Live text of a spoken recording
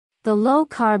The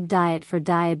low-carb diet for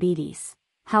diabetes,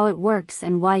 how it works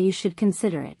and why you should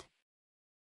consider it.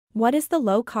 What is the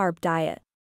low-carb diet?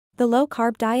 The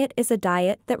low-carb diet is a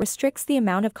diet that restricts the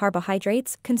amount of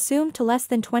carbohydrates consumed to less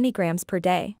than 20 grams per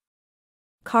day.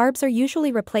 Carbs are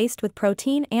usually replaced with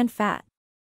protein and fat.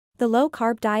 The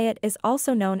low-carb diet is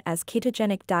also known as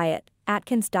ketogenic diet,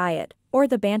 Atkins diet, or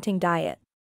the Banting diet.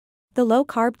 The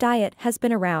low-carb diet has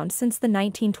been around since the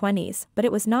 1920s, but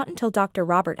it was not until Dr.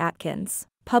 Robert Atkins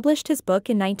published his book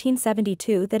in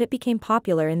 1972 that it became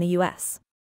popular in the US.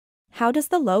 How does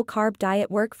the low-carb diet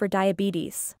work for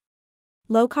diabetes?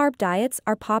 Low-carb diets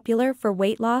are popular for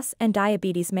weight loss and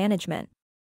diabetes management.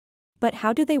 But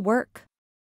how do they work?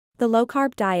 The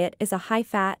low-carb diet is a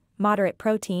high-fat, moderate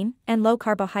protein, and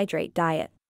low-carbohydrate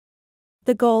diet.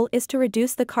 The goal is to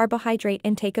reduce the carbohydrate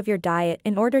intake of your diet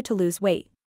in order to lose weight.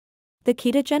 The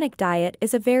ketogenic diet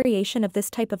is a variation of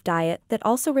this type of diet that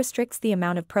also restricts the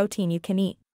amount of protein you can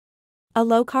eat. A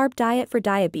low-carb diet for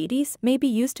diabetes may be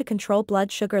used to control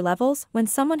blood sugar levels when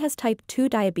someone has type 2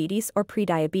 diabetes or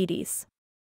prediabetes.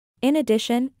 In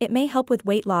addition, it may help with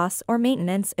weight loss or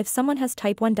maintenance if someone has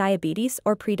type 1 diabetes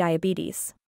or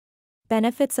prediabetes.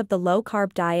 Benefits of the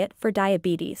low-carb diet for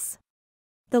diabetes.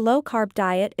 The low-carb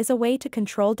diet is a way to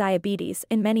control diabetes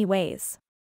in many ways.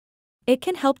 It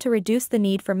can help to reduce the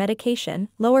need for medication,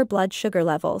 lower blood sugar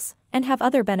levels, and have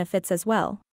other benefits as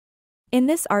well. In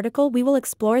this article we will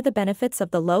explore the benefits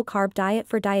of the low-carb diet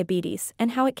for diabetes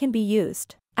and how it can be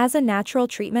used as a natural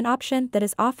treatment option that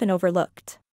is often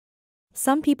overlooked.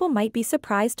 Some people might be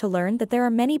surprised to learn that there are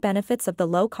many benefits of the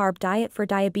low-carb diet for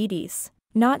diabetes,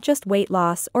 not just weight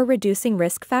loss or reducing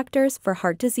risk factors for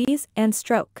heart disease and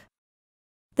stroke.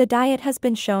 The diet has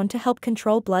been shown to help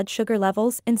control blood sugar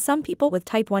levels in some people with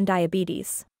type 1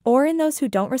 diabetes, or in those who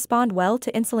don't respond well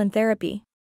to insulin therapy.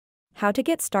 How to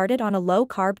get started on a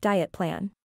low-carb diet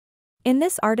plan. In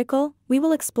this article, we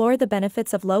will explore the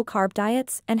benefits of low-carb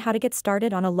diets and how to get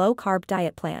started on a low-carb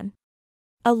diet plan.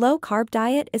 A low-carb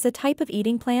diet is a type of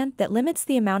eating plan that limits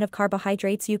the amount of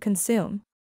carbohydrates you consume.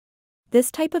 This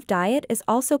type of diet is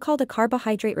also called a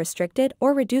carbohydrate-restricted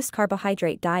or reduced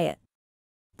carbohydrate diet.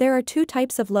 There are two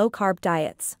types of low-carb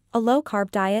diets, a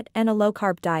low-carb diet and a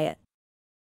low-carb diet.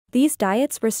 These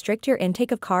diets restrict your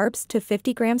intake of carbs to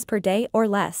 50 grams per day or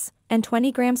less, and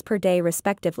 20 grams per day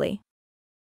respectively.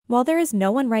 While there is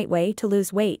no one right way to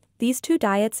lose weight, these two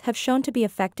diets have shown to be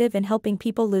effective in helping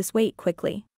people lose weight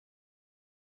quickly.